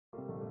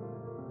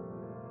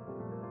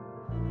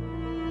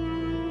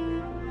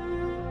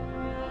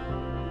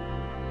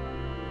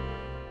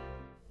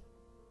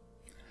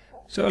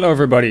So hello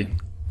everybody,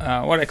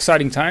 what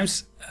exciting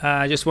times.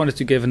 I just wanted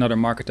to give another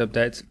market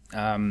update.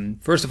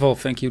 First of all,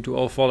 thank you to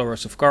all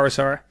followers of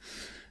CARUS-AR.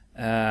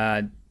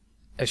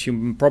 As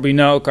you probably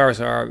know,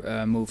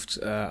 CARUS-AR moved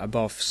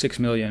above 6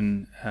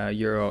 million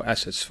euro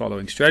assets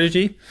following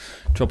strategy.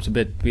 Dropped a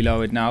bit below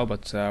it now,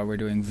 but we're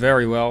doing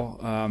very well.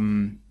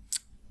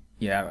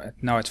 Yeah,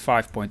 now at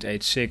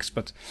 5.86,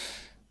 but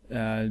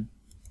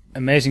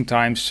amazing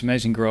times,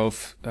 amazing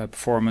growth,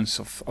 performance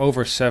of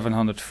over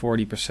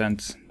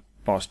 740%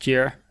 past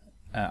year,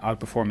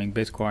 outperforming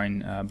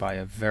Bitcoin by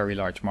a very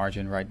large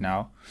margin right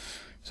now.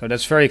 So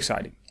that's very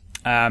exciting.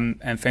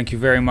 And thank you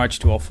very much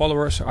to all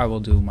followers. I will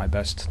do my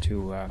best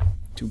to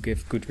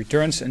give good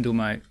returns and do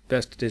my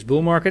best this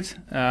bull market.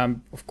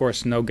 Of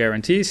course, no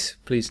guarantees.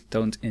 Please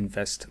don't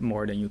invest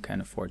more than you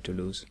can afford to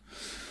lose.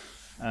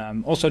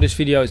 Also, this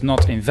video is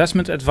not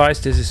investment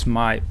advice. This is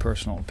my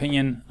personal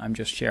opinion. I'm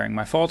just sharing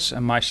my thoughts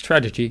and my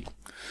strategy.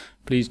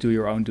 Please do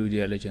your own due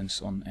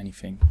diligence on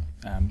anything.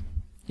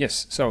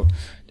 Yes, so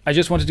I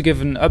just wanted to give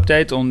an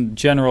update on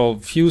general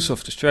views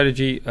of the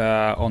strategy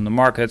on the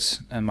markets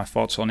and my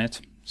thoughts on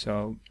it.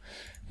 So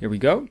here we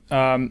go.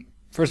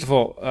 First of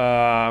all,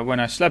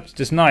 when I slept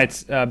this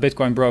night,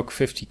 Bitcoin broke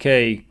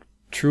 50k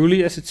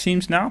truly, as it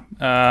seems now.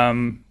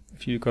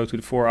 If you go to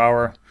the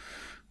 4-hour,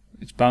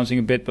 it's bouncing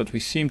a bit, but we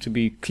seem to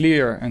be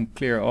clear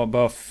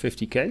above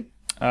 50k,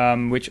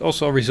 which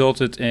also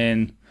resulted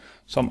in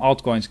some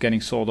altcoins getting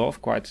sold off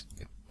quite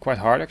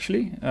hard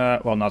actually.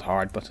 Well, not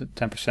hard, but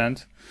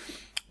 10%.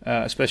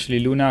 Especially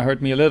Luna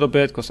hurt me a little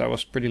bit because I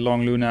was pretty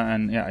long Luna,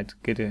 and yeah, it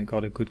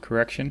got a good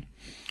correction.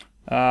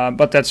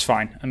 But that's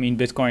fine. I mean,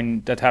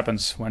 Bitcoin, that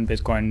happens when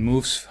Bitcoin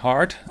moves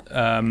hard.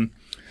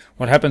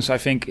 What happens, I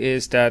think,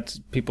 is that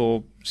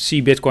people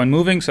see Bitcoin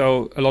moving,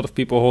 so a lot of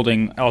people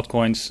holding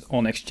altcoins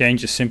on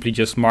exchanges simply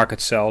just market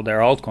sell their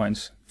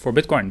altcoins for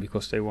Bitcoin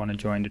because they want to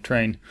join the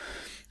train,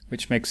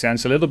 which makes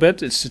sense a little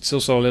bit. It's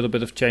also a little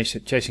bit of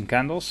chasing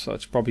candles, so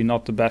it's probably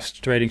not the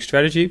best trading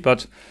strategy,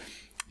 but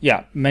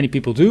yeah, many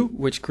people do,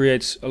 which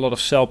creates a lot of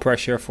sell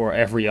pressure for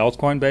every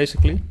altcoin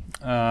basically,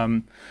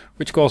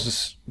 which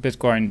causes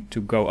Bitcoin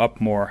to go up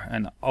more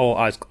and all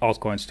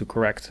altcoins to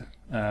correct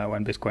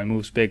when Bitcoin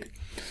moves big.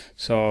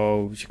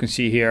 So as you can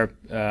see here,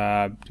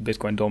 the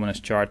Bitcoin dominance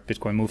chart,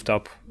 Bitcoin moved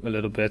up a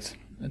little bit,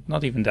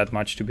 not even that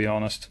much to be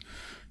honest.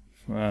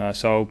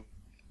 So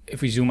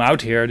if we zoom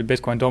out here, the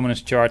Bitcoin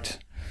dominance chart,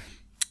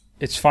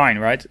 it's fine,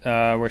 right?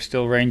 We're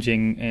still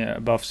ranging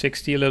above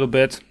 60 a little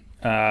bit.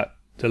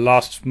 The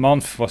last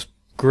month was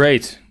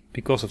great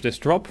because of this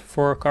drop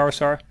for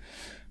CARUS-AR.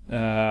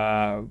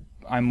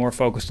 I'm more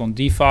focused on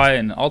DeFi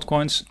and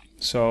altcoins.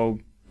 So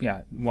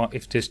yeah,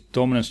 if this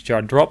dominance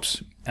chart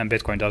drops and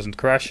Bitcoin doesn't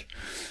crash,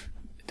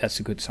 that's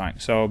a good sign.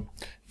 So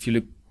if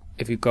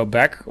you go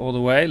back all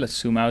the way, let's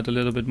zoom out a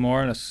little bit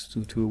more. Let's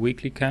do to a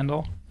weekly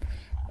candle.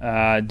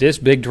 This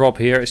big drop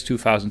here is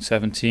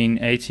 2017,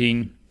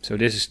 18. So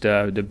this is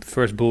the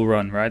first bull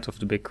run, right, of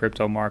the big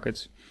crypto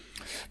markets.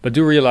 But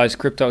do realize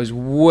crypto is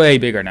way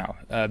bigger now.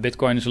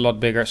 Bitcoin is a lot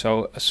bigger,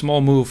 so a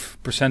small move,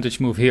 percentage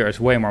move here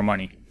is way more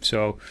money.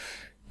 So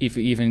if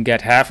we even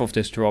get half of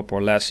this drop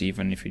or less,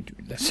 even if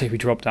let's say we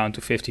drop down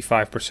to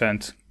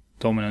 55%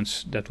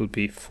 dominance, that would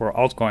be for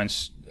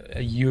altcoins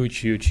a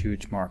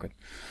huge market.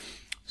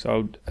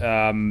 So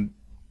I'm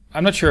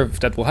not sure if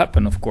that will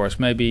happen, of course.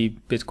 Maybe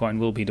Bitcoin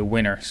will be the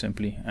winner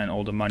simply and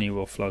all the money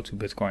will flow to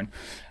Bitcoin.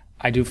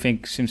 I do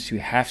think since we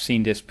have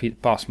seen this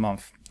past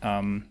month,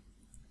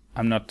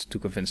 I'm not too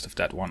convinced of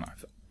that one.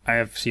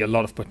 I see a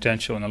lot of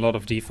potential in a lot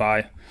of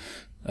DeFi,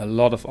 a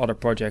lot of other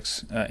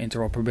projects,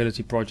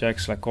 interoperability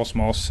projects like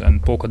Cosmos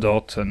and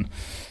Polkadot, and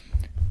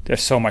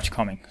there's so much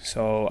coming.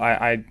 So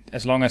I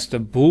as long as the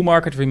bull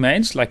market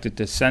remains, like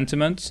the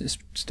sentiment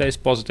stays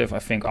positive, I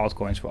think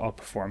altcoins will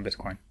outperform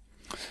Bitcoin.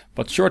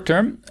 But short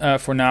term,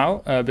 for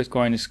now,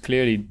 Bitcoin is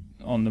clearly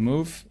on the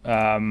move.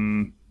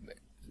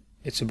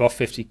 It's above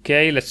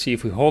 50k. Let's see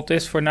if we hold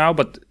this for now,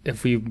 but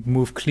if we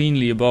move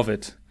cleanly above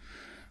it,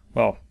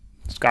 well,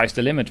 sky's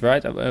the limit,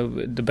 right?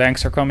 The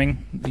banks are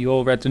coming. You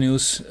all read the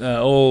news.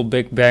 All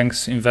big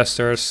banks,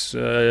 investors,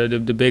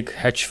 the big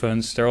hedge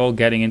funds, they're all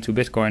getting into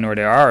Bitcoin, or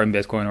they are in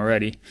Bitcoin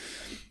already.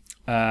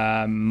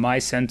 My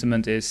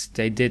sentiment is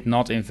they did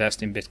not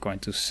invest in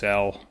Bitcoin to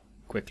sell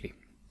quickly.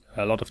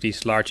 A lot of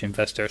these large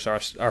investors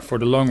are for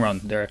the long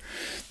run. They're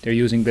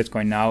using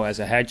Bitcoin now as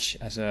a hedge,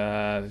 as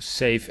a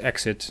safe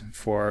exit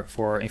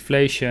for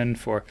inflation,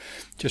 for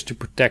just to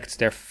protect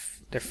their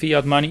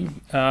fiat money,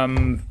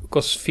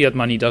 because fiat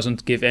money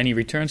doesn't give any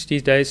returns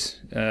these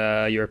days.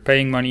 You're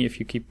paying money if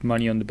you keep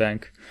money on the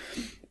bank.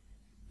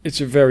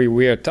 It's a very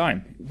weird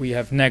time. We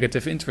have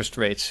negative interest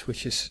rates,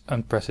 which is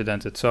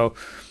unprecedented. So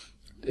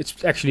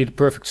it's actually the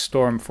perfect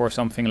storm for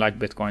something like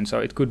Bitcoin. So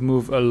it could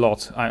move a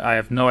lot. I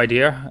have no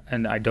idea,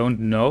 and I don't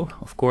know,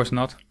 of course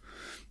not,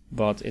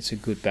 but it's a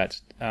good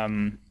bet.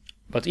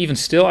 But even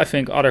still, I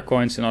think other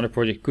coins and other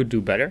projects could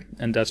do better,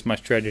 and that's my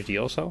strategy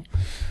also.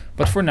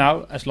 But for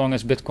now, as long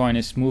as Bitcoin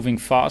is moving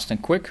fast and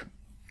quick,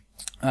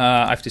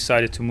 I've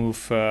decided to move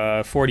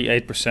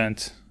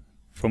 48%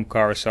 from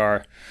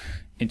CARUS-AR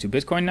into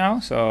Bitcoin now,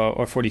 so,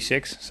 or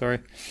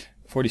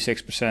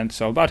 46%,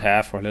 so about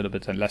half or a little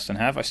bit less than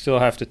half. I still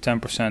have the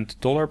 10%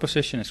 dollar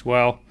position as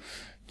well,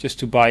 just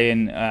to buy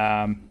in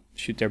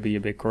should there be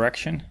a big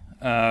correction,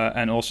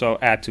 and also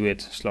add to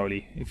it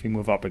slowly if we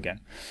move up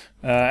again.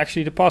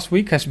 Actually, the past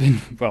week has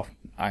been, well,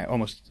 I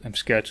almost am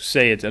scared to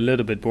say it, a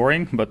little bit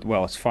boring, but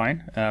well, it's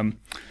fine.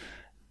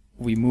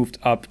 We moved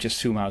up, just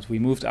zoom out, we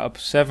moved up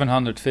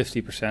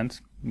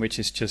 750%, which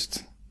is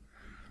just,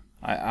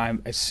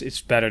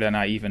 it's better than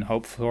I even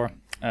hoped for.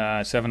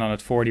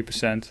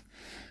 740%.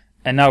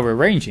 And now we're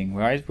ranging,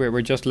 right?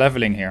 We're just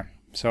leveling here.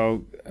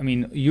 So, I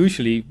mean,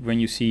 usually when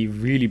you see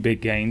really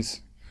big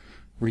gains,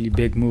 really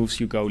big moves,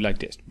 you go like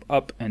this,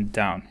 up and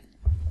down.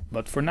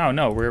 But for now,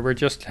 no, we're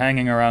just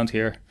hanging around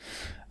here.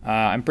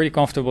 I'm pretty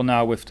comfortable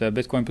now with the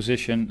Bitcoin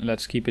position.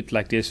 Let's keep it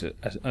like this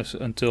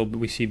until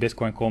we see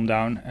Bitcoin calm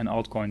down and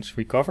altcoins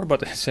recover.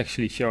 But it's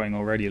actually showing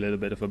already a little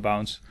bit of a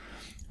bounce,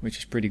 which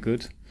is pretty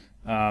good.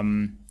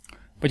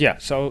 But yeah,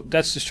 so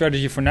that's the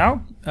strategy for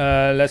now.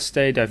 Let's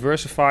stay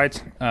diversified,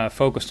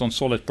 focused on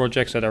solid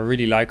projects that I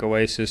really like,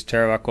 Oasis,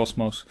 Terra,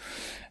 Cosmos.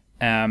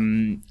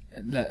 I'm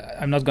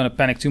not going to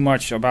panic too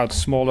much about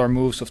smaller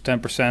moves of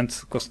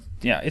 10% because,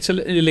 yeah, it's a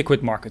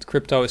liquid market.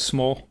 Crypto is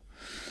small.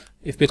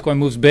 If Bitcoin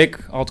moves big,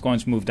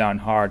 altcoins move down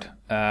hard.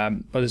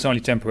 But it's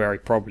only temporary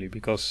probably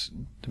because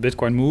the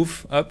Bitcoin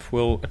move up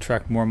will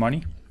attract more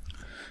money,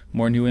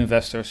 more new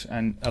investors,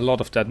 and a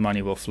lot of that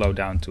money will flow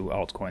down to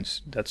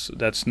altcoins.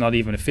 That's not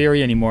even a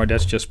theory anymore.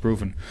 That's just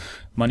proven.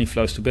 Money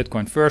flows to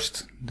Bitcoin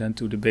first, then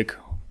to the big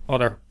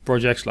other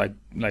projects like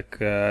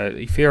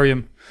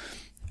Ethereum,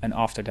 and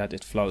after that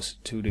it flows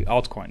to the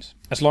altcoins,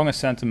 as long as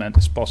sentiment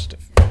is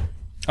positive.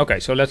 Okay,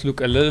 so let's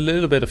look a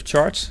little bit of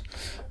charts.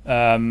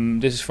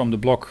 This is from the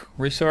block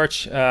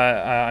research.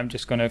 I'm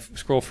just going to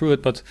scroll through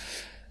it, but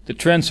the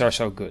trends are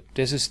so good.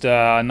 This is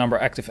the number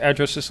of active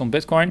addresses on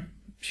Bitcoin.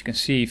 As you can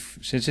see,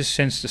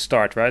 since the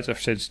start, right, or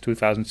since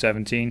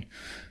 2017,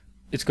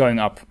 it's going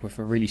up with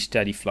a really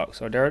steady flow.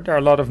 So there are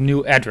a lot of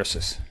new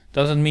addresses.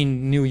 Doesn't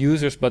mean new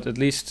users, but at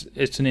least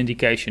it's an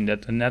indication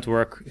that the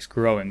network is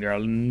growing. There are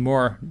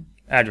more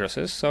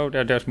addresses, so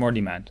there's more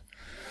demand.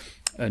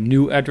 A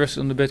new address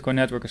on the Bitcoin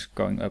network is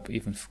going up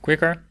even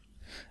quicker.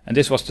 And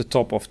this was the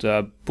top of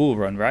the bull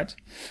run, right?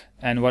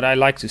 And what I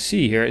like to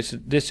see here is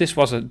this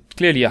was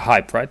clearly a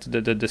hype, right?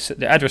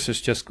 The addresses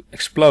just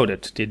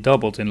exploded. They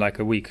doubled in like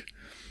a week.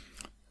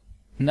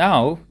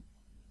 Now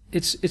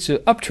it's an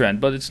uptrend,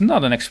 but it's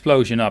not an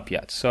explosion up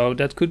yet. So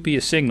that could be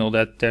a signal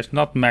that there's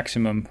not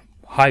maximum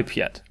hype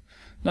yet.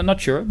 Not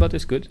sure, but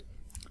it's good.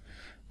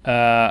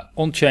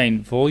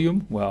 On-chain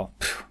volume, well,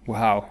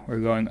 wow, we're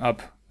going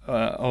up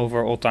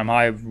over all-time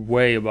high,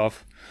 way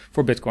above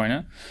for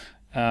Bitcoin.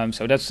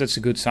 So that's a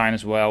good sign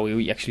as well.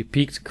 We actually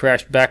peaked,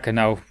 crashed back, and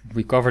now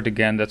recovered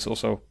again. That's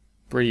also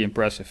pretty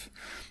impressive.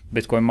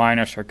 Bitcoin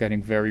miners are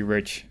getting very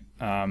rich.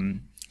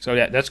 So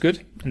yeah, that's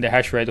good. And the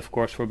hash rate, of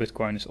course, for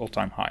Bitcoin is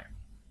all-time high.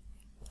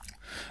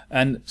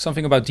 And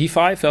something about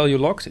DeFi, value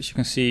locked. As you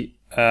can see,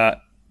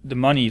 the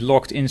money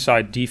locked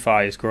inside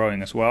DeFi is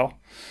growing as well.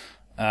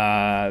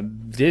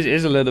 This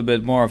is a little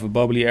bit more of a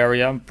bubbly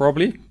area,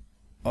 probably.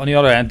 On the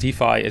other hand,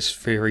 DeFi is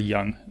very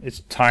young.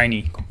 It's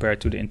tiny compared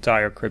to the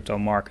entire crypto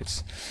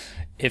markets.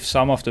 If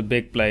some of the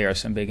big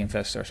players and big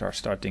investors are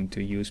starting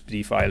to use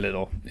DeFi a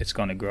little, it's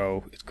going to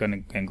grow. It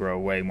can grow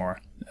way more.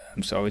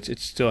 So it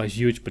still has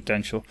huge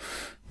potential.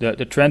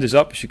 The trend is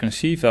up, as you can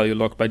see. Value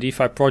locked by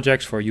DeFi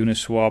projects for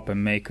Uniswap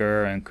and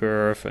Maker and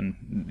Curve and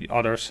the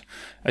others.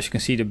 As you can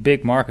see, the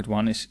big market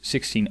one is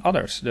 16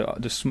 others.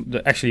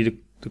 Actually the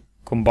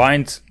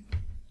combined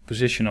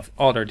position of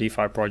other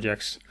DeFi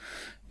projects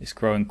is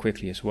growing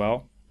quickly as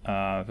well.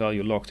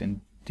 Value locked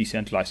in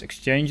decentralized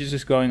exchanges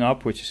is going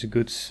up, which is a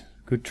good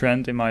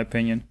trend in my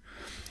opinion.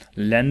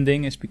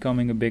 Lending is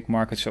becoming a big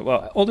market. So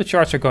well, all the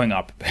charts are going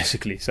up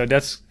basically. So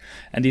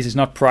and this is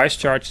not price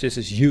charts, this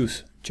is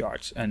use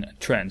charts and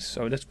trends.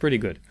 So that's pretty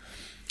good.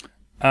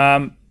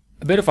 A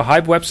bit of a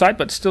hype website,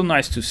 but still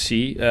nice to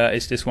see.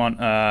 Is this one?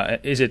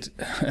 Is it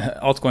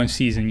altcoin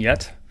season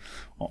yet?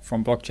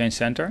 From Blockchain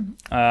Center.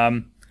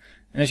 And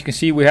as you can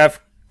see, we have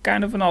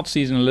kind of an alt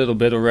season a little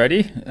bit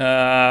already,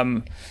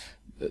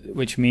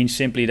 which means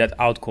simply that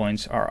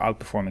altcoins are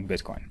outperforming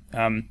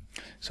Bitcoin.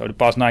 So the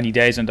past 90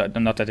 days, and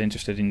I'm not that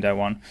interested in that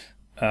one,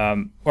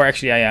 or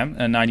actually I am,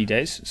 90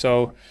 days.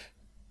 So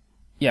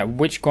yeah,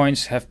 which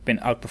coins have been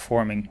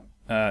outperforming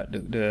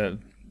the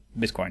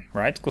Bitcoin,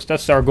 right? Because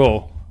that's our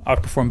goal,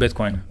 outperform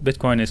Bitcoin.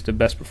 Bitcoin is the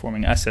best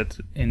performing asset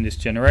in this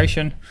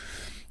generation.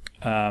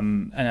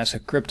 And as a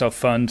crypto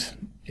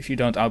fund, if you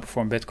don't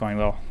outperform Bitcoin,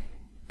 well,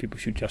 people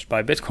should just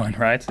buy Bitcoin,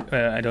 right?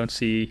 I don't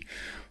see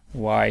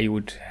why you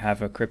would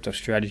have a crypto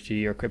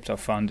strategy or crypto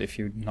fund if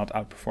you're not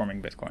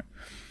outperforming Bitcoin.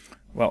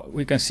 Well,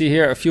 we can see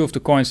here a few of the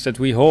coins that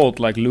we hold,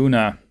 like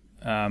Luna,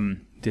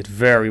 did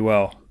very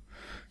well.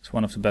 It's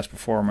one of the best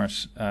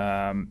performers.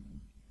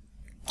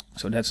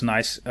 So that's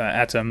nice.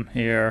 Atom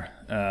here,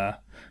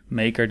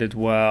 Maker did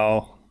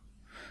well.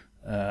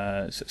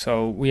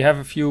 So we have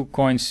a few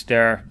coins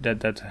there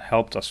that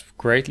helped us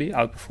greatly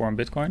outperform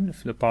Bitcoin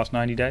for the past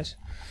 90 days.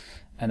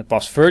 And the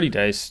past 30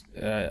 days,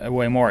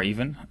 way more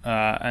even.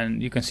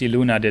 And you can see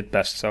Luna did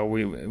best. So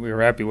we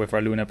were happy with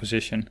our Luna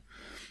position.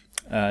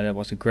 That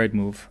was a great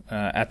move.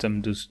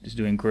 Atom is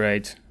doing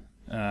great.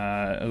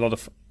 A lot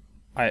of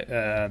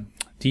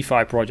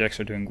DeFi projects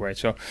are doing great.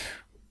 So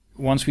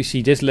once we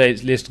see this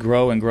list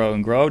grow and grow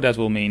and grow, that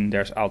will mean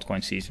there's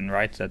altcoin season,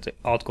 right? That the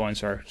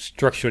altcoins are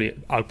structurally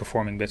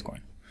outperforming Bitcoin.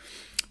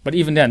 But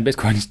even then,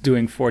 Bitcoin is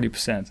doing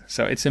 40%.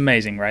 So it's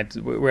amazing, right?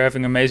 We're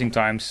having amazing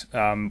times.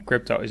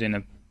 Crypto is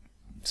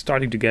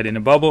starting to get in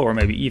a bubble, or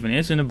maybe even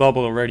is in a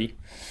bubble already.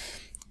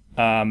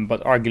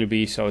 But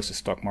arguably, so is the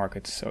stock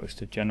market, so is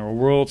the general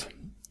world.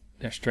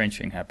 There's strange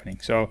things happening.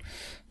 So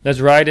let's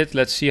ride it.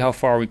 Let's see how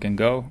far we can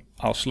go.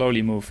 I'll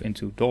slowly move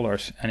into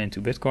dollars and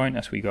into Bitcoin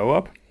as we go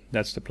up.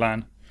 That's the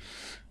plan.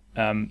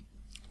 And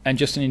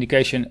just an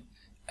indication,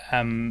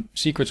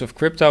 Secrets of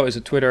Crypto is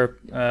a Twitter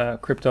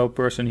crypto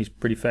person. He's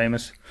pretty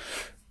famous.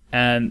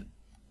 And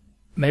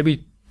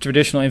maybe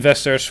traditional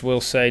investors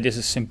will say this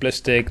is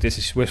simplistic, this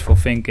is wishful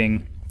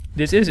thinking.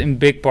 This is in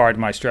big part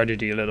my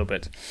strategy a little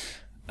bit.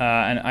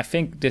 And I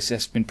think this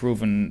has been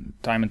proven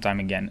time and time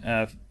again.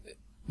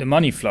 The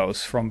money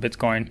flows from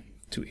Bitcoin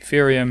to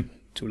Ethereum,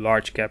 to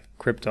large cap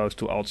cryptos,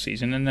 to alt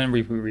season, and then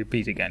we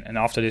repeat again. And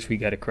after this we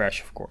get a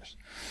crash, of course.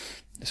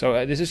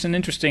 So this is an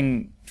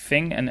interesting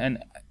thing,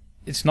 and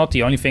it's not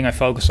the only thing I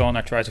focus on.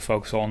 I try to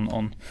focus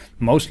on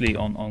mostly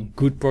on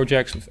good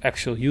projects with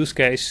actual use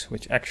case,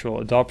 with actual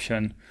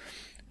adoption,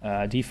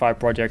 DeFi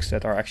projects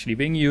that are actually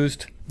being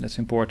used. That's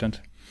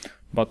important.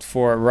 But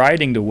for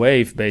riding the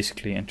wave,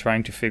 basically, and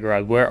trying to figure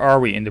out where are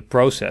we in the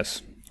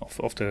process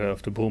of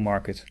the bull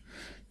market,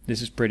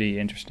 this is pretty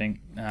interesting.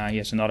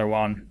 Here's another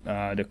one,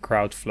 the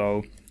crowd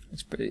flow.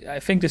 I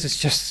think this is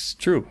just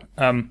true.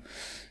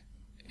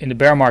 In the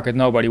bear market,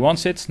 nobody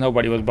wants it.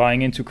 Nobody was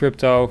buying into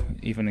crypto,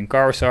 even in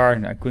CARUS-AR,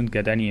 and I couldn't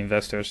get any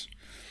investors.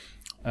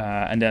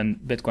 And then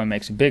Bitcoin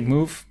makes a big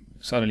move.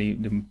 Suddenly,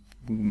 the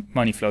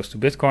money flows to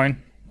Bitcoin.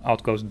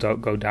 Altcoins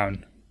go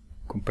down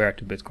compared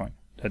to Bitcoin.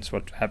 That's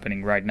what's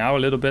happening right now a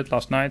little bit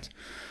last night.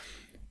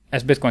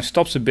 As Bitcoin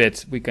stops a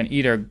bit, we can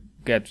either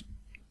get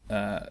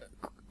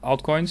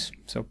altcoins.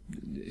 So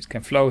it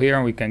can flow here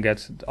and we can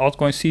get the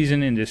altcoin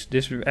season in this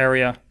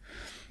area.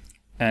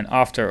 And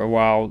after a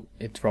while,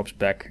 it drops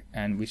back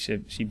and we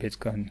see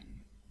Bitcoin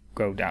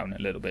go down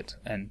a little bit.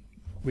 And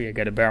we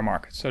get a bear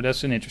market. So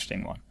that's an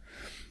interesting one.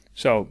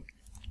 So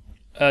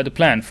the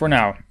plan for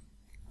now.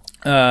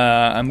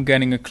 I'm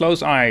getting a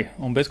close eye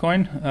on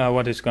Bitcoin,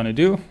 what it's going to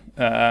do.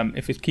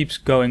 If it keeps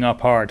going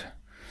up hard,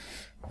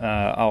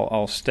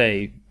 I'll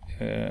stay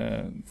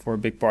for a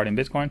big part in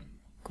Bitcoin.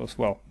 Because,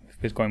 well, if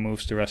Bitcoin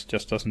moves, the rest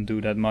just doesn't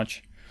do that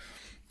much.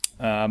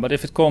 But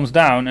if it calms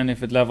down and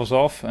if it levels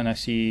off and I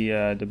see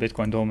the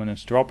Bitcoin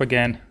dominance drop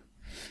again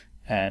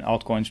and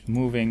altcoins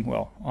moving,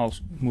 well, I'll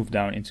move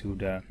down into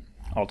the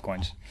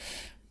altcoins.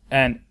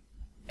 And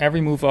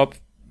every move up,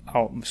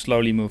 I'll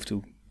slowly move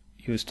to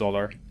US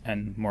dollar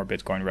and more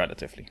Bitcoin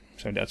relatively.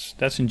 So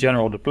that's in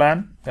general the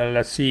plan.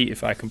 Let's see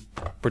if I can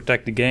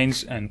protect the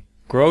gains and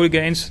grow the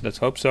gains. Let's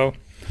hope so.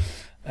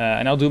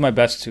 And I'll do my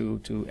best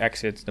to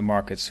exit the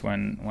markets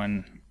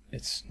when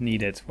it's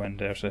needed, when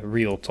there's a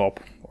real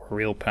top or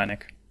real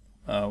panic.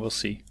 We'll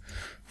see.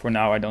 For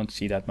now, I don't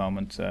see that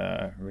moment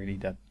really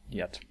that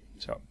yet.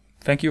 So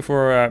thank you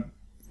for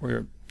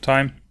your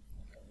time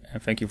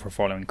and thank you for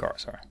following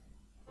CARUS-AR.